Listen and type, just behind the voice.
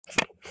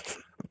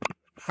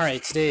All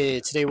right,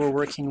 today we're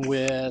working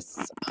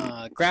with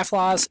graph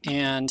laws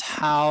and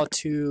how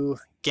to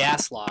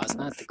gas laws,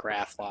 not the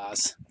graph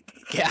laws,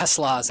 gas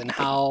laws, and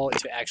how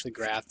to actually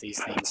graph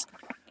these things.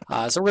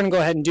 So we're going to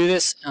go ahead and do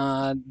this.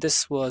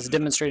 This was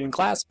demonstrated in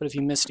class, but if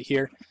you missed it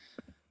here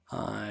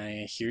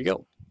you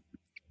go.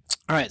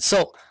 All right,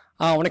 so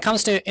when it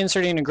comes to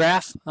inserting a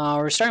graph,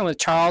 we're starting with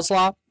Charles'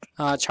 law.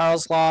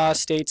 Charles' law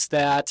states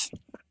that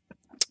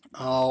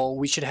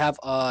we should have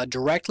a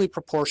directly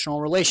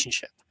proportional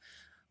relationship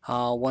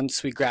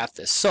once we graph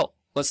this. So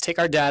let's take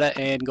our data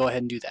and go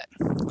ahead and do that.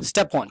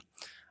 Step one,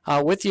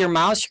 with your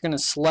mouse you're going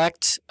to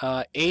select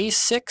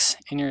A6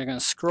 and you're going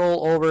to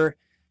scroll over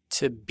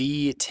to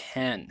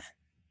B10.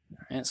 All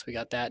right, so we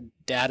got that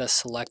data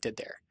selected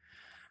there.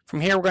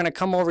 From here we're going to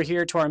come over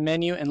here to our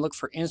menu and look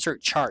for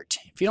insert chart.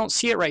 If you don't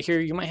see it right here,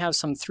 you might have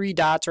some three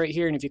dots right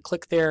here, and if you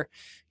click there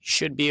you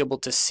should be able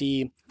to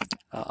see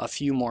a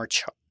few more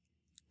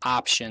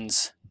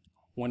options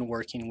when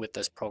working with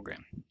this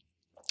program.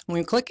 When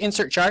you click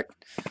insert chart,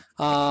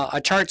 a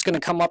chart's going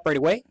to come up right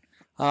away.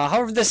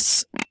 However,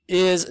 this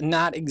is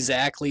not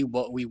exactly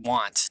what we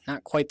want,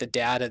 not quite the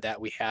data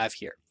that we have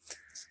here.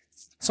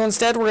 So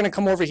instead we're going to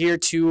come over here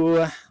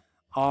to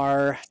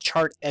our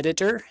chart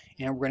editor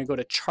and we're going to go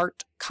to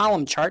chart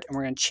column chart, and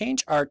we're going to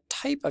change our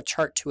type of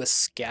chart to a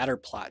scatter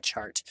plot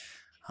chart,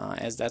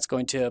 as that's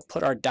going to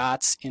put our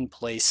dots in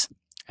place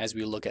as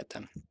we look at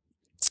them.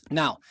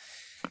 Now,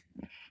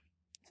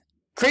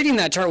 creating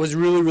that chart was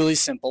really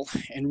simple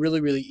and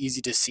really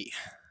easy to see.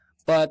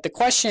 But the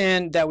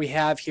question that we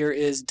have here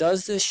is,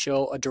 does this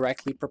show a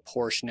directly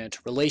proportionate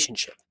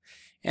relationship?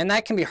 And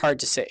that can be hard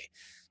to say.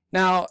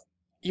 Now,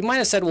 you might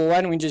have said, well,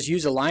 why don't we just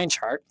use a line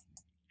chart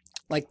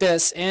like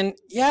this? And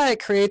yeah,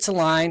 it creates a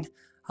line,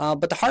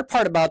 but the hard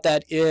part about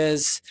that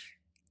is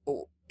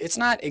it's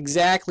not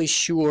exactly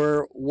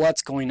sure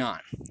what's going on,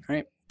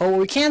 right? But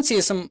what we can see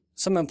is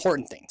some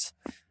important things,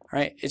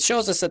 right? It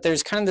shows us that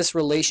there's kind of this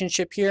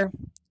relationship here,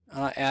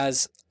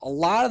 as a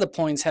lot of the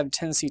points have a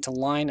tendency to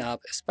line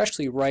up,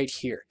 especially right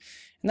here.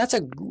 And that's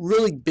a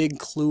really big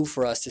clue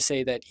for us to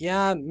say that,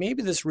 yeah,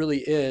 maybe this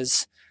really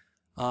is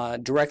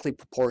directly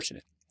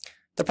proportionate.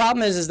 The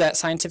problem is that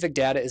scientific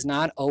data is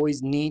not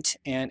always neat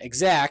and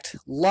exact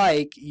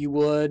like you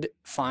would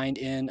find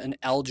in an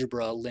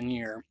algebra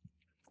linear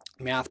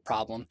math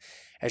problem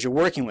as you're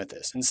working with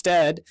this.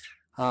 Instead,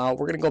 we're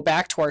going to go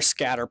back to our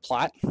scatter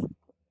plot,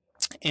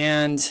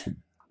 and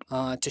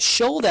to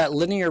show that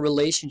linear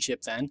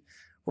relationship then,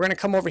 we're going to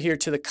come over here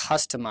to the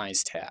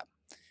Customize tab.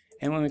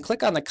 And when we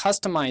click on the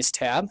Customize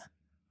tab,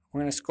 we're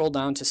going to scroll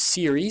down to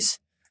Series.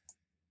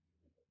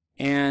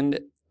 And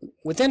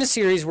within a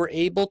series, we're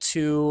able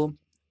to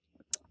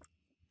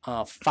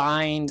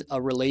find a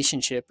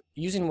relationship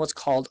using what's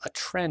called a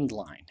trend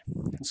line.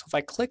 And so if I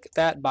click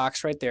that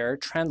box right there,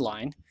 trend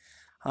line,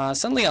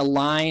 suddenly a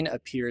line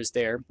appears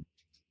there,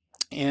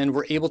 and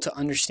we're able to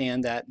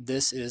understand that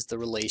this is the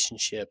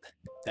relationship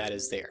that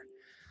is there.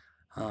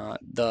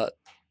 The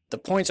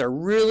points are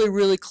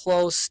really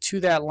close to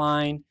that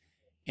line,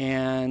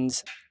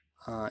 and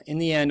in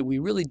the end we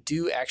really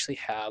do actually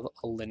have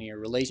a linear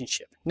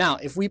relationship. Now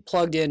if we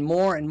plugged in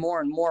more and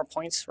more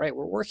points, right,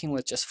 we're working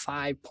with just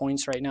 5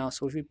 points right now,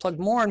 so if we plugged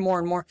more and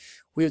more,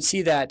 we would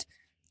see that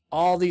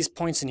all these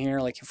points in here,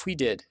 like if we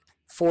did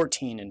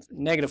 14 and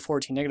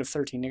 -14,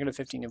 -13,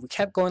 -15, if we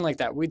kept going like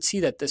that, we'd see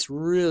that this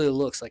really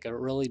looks like a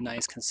really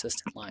nice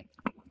consistent line.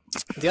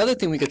 The other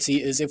thing we could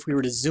see is if we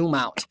were to zoom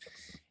out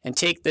and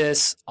take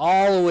this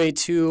all the way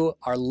to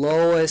our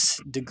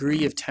lowest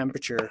degree of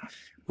temperature,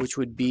 which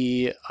would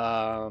be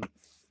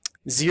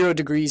 0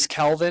 degrees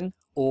Kelvin,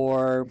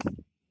 or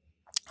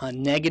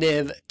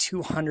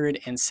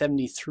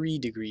 -273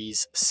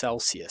 degrees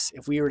Celsius.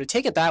 If we were to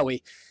take it that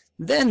way,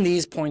 then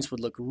these points would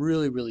look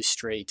really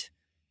straight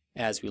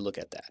as we look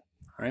at that.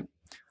 All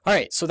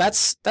right, so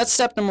that's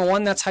step number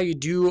one. That's how you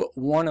do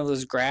one of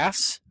those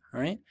graphs. All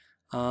right,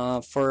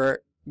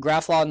 for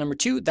graph law number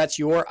two, that's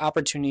your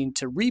opportunity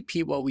to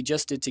repeat what we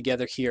just did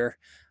together here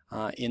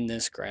in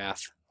this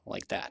graph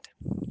like that.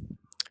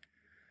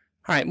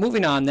 All right,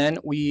 moving on then,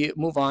 we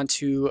move on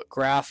to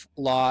graph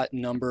law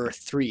number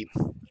three.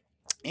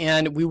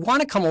 And we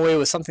want to come away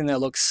with something that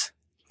looks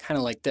kind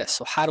of like this.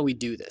 So how do we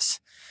do this?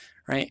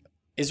 Right?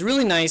 It's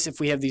really nice if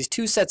we have these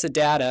two sets of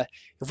data,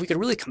 if we could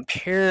really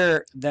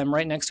compare them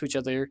right next to each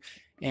other,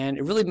 and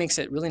it really makes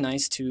it really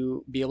nice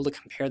to be able to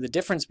compare the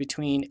difference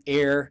between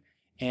air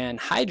and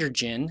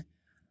hydrogen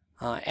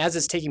as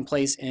it's taking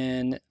place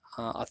in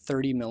a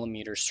 30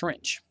 millimeter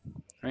syringe.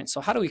 Right?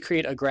 So how do we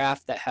create a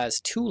graph that has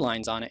two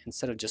lines on it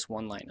instead of just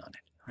one line on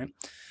it? Right?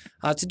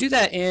 To do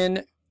that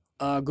in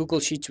Google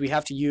Sheets, we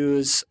have to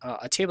use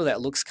a table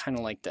that looks kind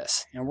of like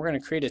this, and we're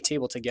going to create a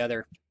table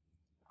together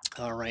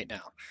right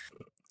now.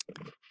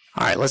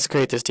 All right, let's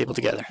create this table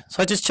together.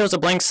 So I just chose a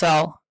blank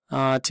cell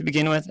to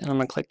begin with, and I'm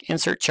going to click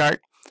Insert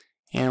Chart,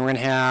 and we're going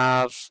to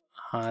have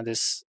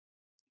this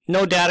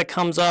no data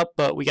comes up,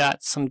 but we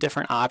got some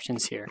different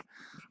options here.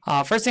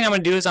 First thing I'm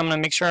going to do is I'm going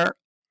to make sure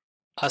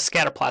a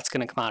scatter plot's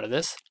going to come out of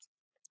this.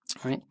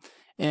 All right,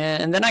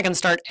 and then I can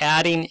start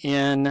adding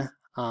in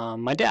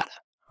my data.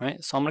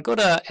 Right? So I'm going to go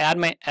to add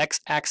my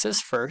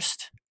x-axis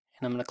first,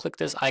 and I'm going to click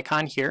this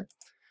icon here,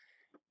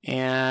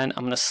 and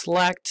I'm going to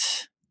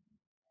select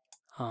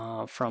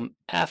from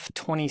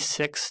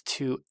F26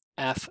 to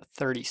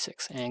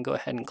F36 and go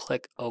ahead and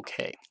click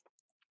OK.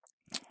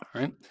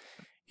 All right.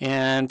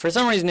 And for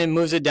some reason it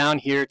moves it down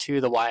here to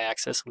the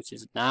y-axis, which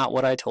is not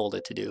what I told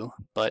it to do,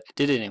 but it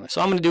did it anyway. So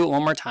I'm going to do it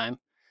one more time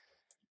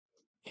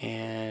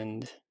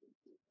and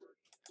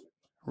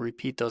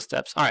repeat those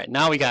steps. All right,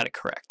 now we got it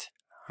correct.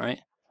 All right,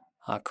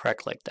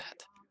 correct like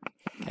that.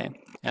 Okay,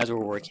 as we're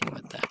working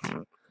with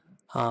that.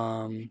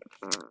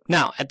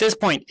 Now, at this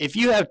point, if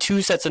you have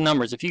two sets of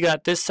numbers, if you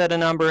got this set of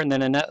number and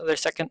then another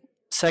second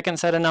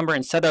set of number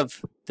instead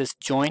of this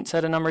joint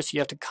set of numbers, you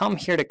have to come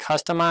here to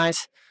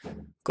customize,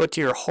 go to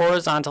your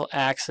horizontal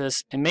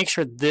axis, and make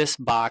sure this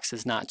box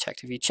is not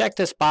checked. If you check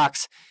this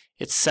box,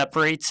 it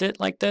separates it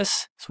like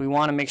this. So we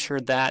want to make sure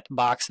that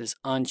box is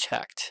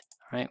unchecked.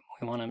 Right?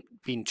 We want to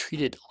be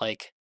treated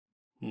like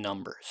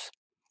numbers.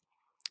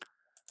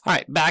 All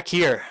right, back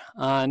here.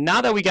 Now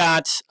that we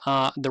got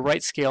the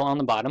right scale on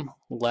the bottom,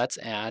 let's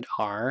add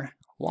our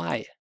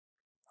y,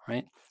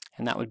 right?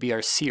 And that would be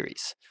our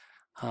series.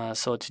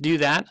 So to do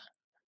that,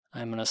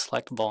 I'm going to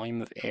select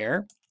volume of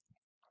air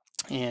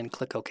and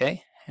click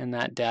OK, and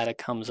that data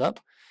comes up.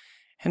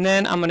 And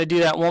then I'm going to do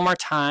that one more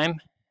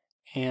time,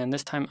 and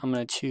this time I'm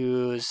going to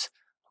choose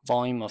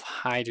volume of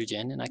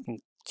hydrogen, and I can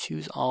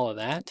choose all of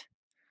that.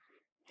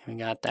 And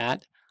we got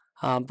that.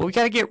 But we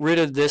got to get rid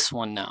of this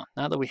one now.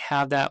 Now that we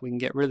have that, we can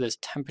get rid of this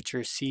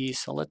temperature C.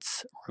 So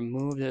let's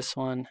remove this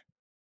one.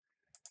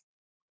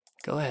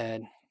 Go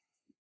ahead.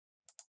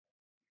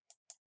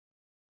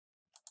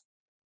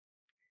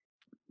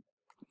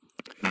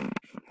 Man,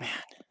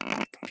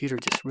 the computer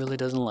just really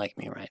doesn't like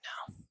me right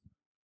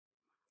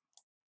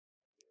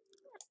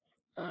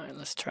now. All right,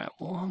 let's try it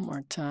one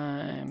more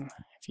time.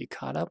 If you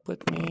caught up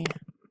with me,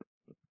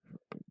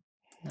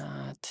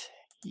 not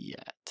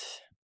yet.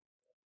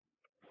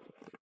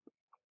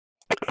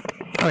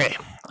 Okay,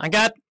 I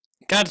got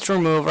it to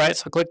remove, right?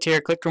 So I clicked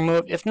here, click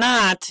remove. If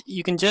not,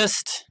 you can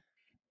just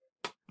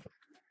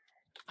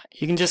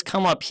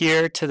come up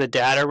here to the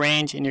data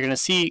range, and you're going to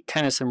see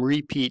kind of some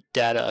repeat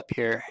data up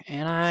here.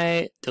 And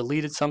I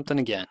deleted something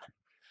again.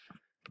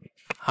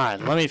 All right,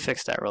 let me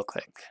fix that real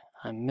quick.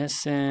 I'm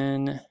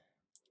missing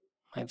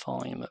my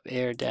volume of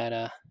air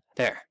data.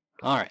 There.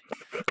 All right,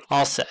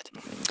 all set.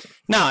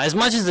 Now, as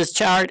much as this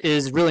chart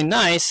is really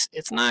nice,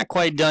 it's not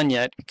quite done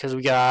yet because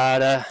we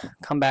gotta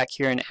come back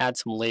here and add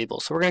some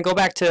labels. So we're gonna go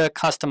back to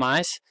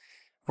customize.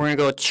 We're gonna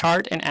go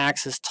chart and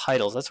axis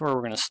titles. That's where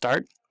we're gonna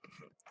start.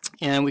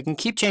 And we can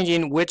keep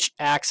changing which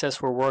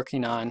axis we're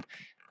working on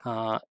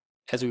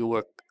as we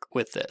work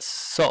with this.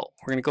 So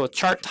we're gonna go with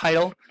chart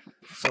title.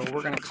 So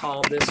we're gonna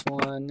call this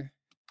one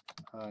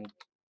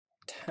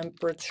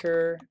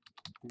temperature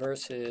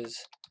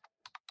versus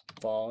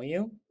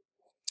volume.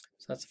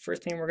 So that's the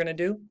first thing we're gonna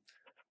do.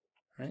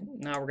 Right,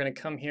 now we're going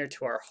to come here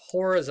to our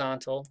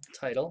horizontal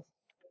title.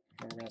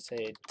 And we're going to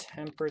say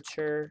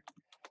temperature.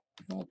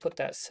 And we'll put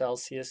that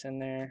Celsius in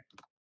there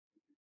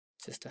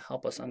just to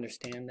help us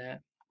understand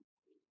that.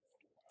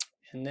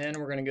 And then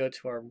we're going to go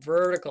to our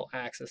vertical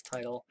axis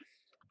title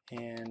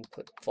and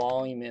put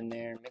volume in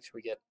there. Make sure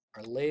we get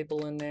our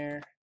label in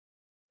there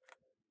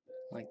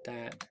like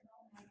that.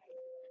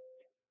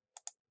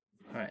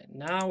 All right,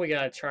 now we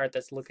got a chart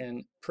that's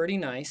looking pretty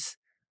nice.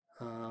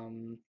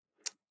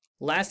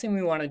 Last thing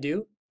we want to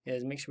do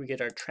is make sure we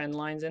get our trend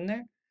lines in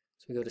there.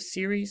 So we go to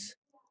series,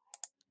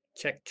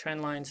 check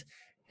trend lines,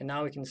 and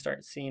now we can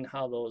start seeing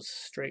how those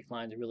straight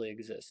lines really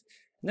exist.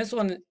 And this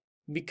one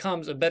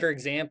becomes a better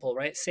example,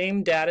 right?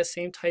 Same data,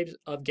 same types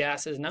of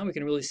gases. Now we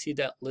can really see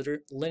that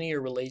linear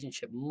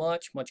relationship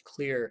much, much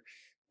clearer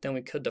than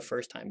we could the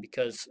first time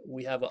because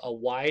we have a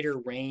wider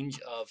range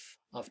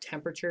of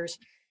temperatures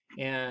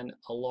and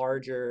a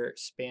larger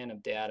span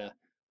of data.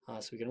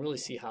 So we can really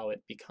see how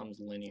it becomes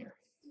linear.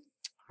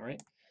 All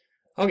right.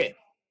 Okay.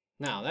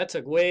 Now that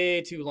took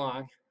way too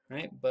long,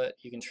 right? But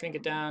you can shrink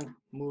it down,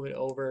 move it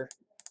over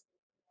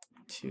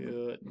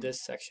to this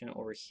section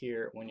over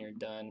here when you're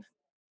done,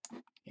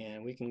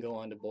 and we can go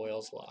on to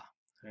Boyle's law.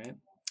 All right.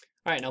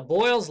 All right. Now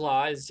Boyle's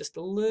law is just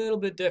a little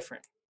bit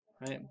different,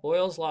 right?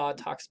 Boyle's law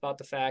talks about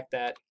the fact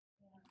that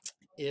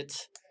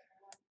it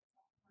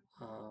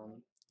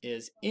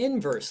is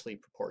inversely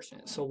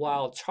proportionate. So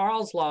while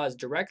Charles' law is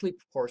directly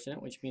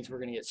proportionate, which means we're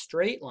going to get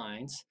straight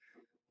lines,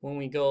 when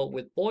we go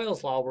with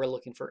Boyle's law, we're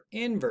looking for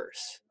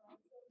inverse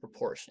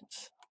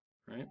proportions,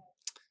 right?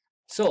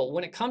 So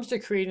when it comes to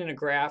creating a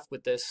graph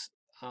with this,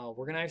 we're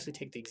going to actually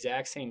take the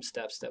exact same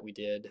steps that we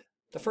did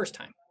the first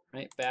time,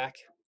 right? Back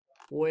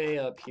way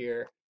up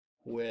here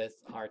with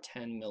our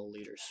 10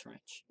 milliliter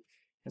syringe.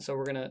 And so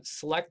we're going to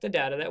select the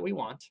data that we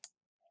want,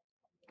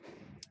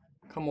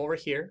 come over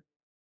here,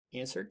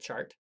 insert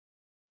chart,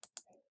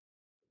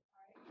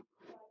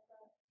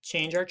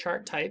 change our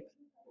chart type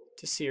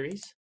to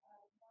series.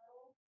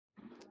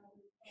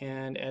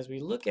 And as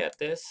we look at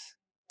this,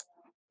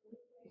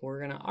 we're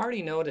going to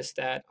already notice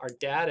that our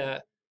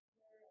data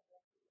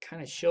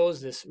kind of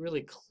shows this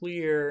really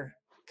clear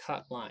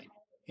cut line.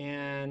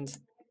 And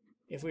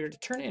if we were to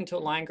turn it into a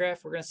line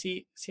graph, we're going to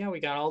see how we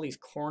got all these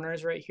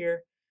corners right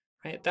here,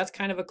 right? That's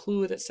kind of a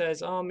clue that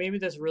says, oh, maybe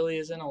this really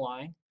isn't a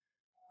line,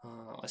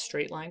 a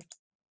straight line.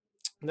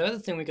 The other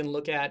thing we can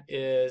look at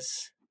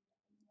is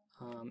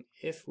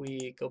if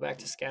we go back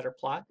to scatter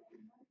plot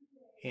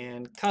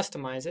and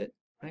customize it,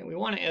 right? We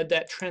want to add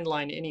that trend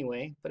line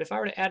anyway, but if I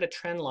were to add a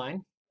trend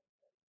line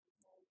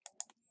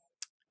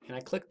and I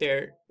click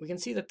there, we can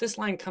see that this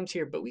line comes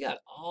here, but we got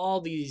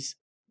all these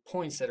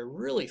points that are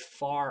really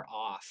far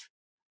off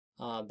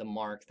the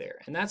mark there.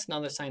 And that's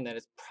another sign that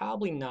it's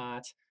probably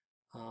not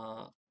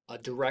a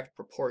direct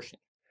proportion.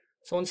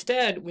 So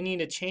instead, we need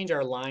to change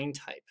our line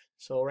type.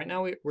 So right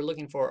now we're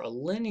looking for a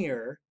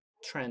linear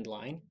trend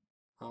line,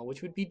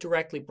 which would be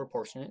directly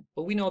proportionate.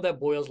 But we know that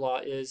Boyle's law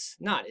is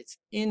not. It's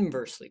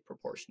inversely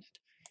proportionate.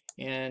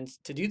 And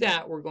to do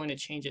that, we're going to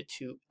change it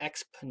to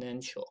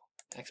exponential.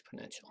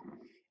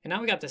 And now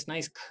we got this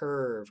nice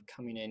curve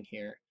coming in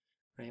here,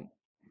 right,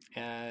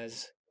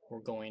 as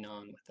we're going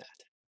on with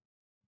that.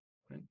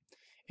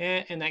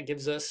 Right? And that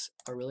gives us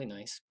a really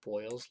nice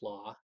Boyle's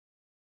law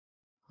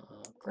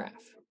graph.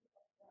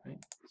 Right?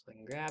 So I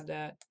can grab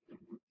that, I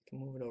can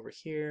move it over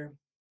here,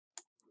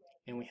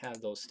 and we have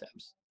those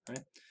steps. Right?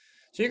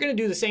 So you're going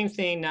to do the same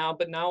thing now,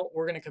 but now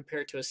we're going to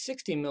compare it to a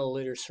 60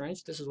 milliliter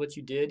syringe. This is what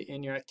you did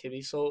in your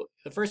activity. So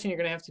the first thing you're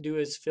going to have to do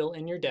is fill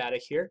in your data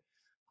here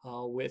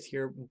with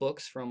your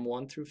books from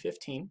 1 through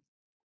 15.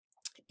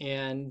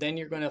 And then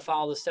you're going to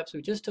follow the steps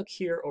we just took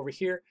here over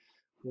here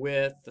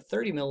with the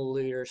 30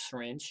 milliliter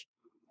syringe.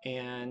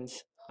 And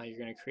you're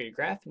going to create a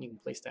graph, and you can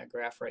place that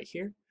graph right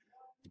here,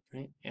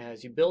 right,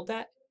 as you build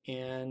that.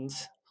 And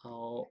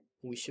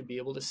we should be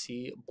able to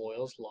see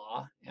Boyle's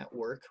law at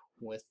work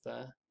with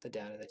the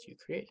data that you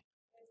create.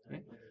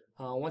 Right?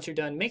 Once you're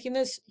done making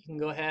this, you can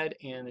go ahead,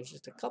 and there's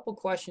just a couple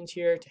questions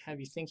here to have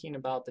you thinking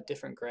about the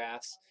different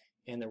graphs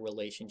and the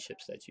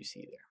relationships that you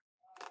see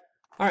there.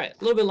 All right,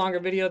 a little bit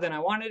longer video than I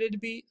wanted it to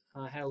be.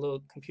 I had a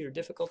little computer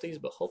difficulties,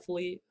 but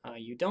hopefully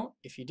you don't.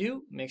 If you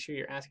do, make sure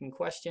you're asking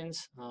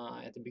questions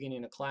at the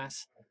beginning of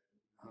class.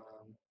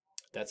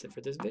 That's it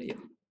for this video.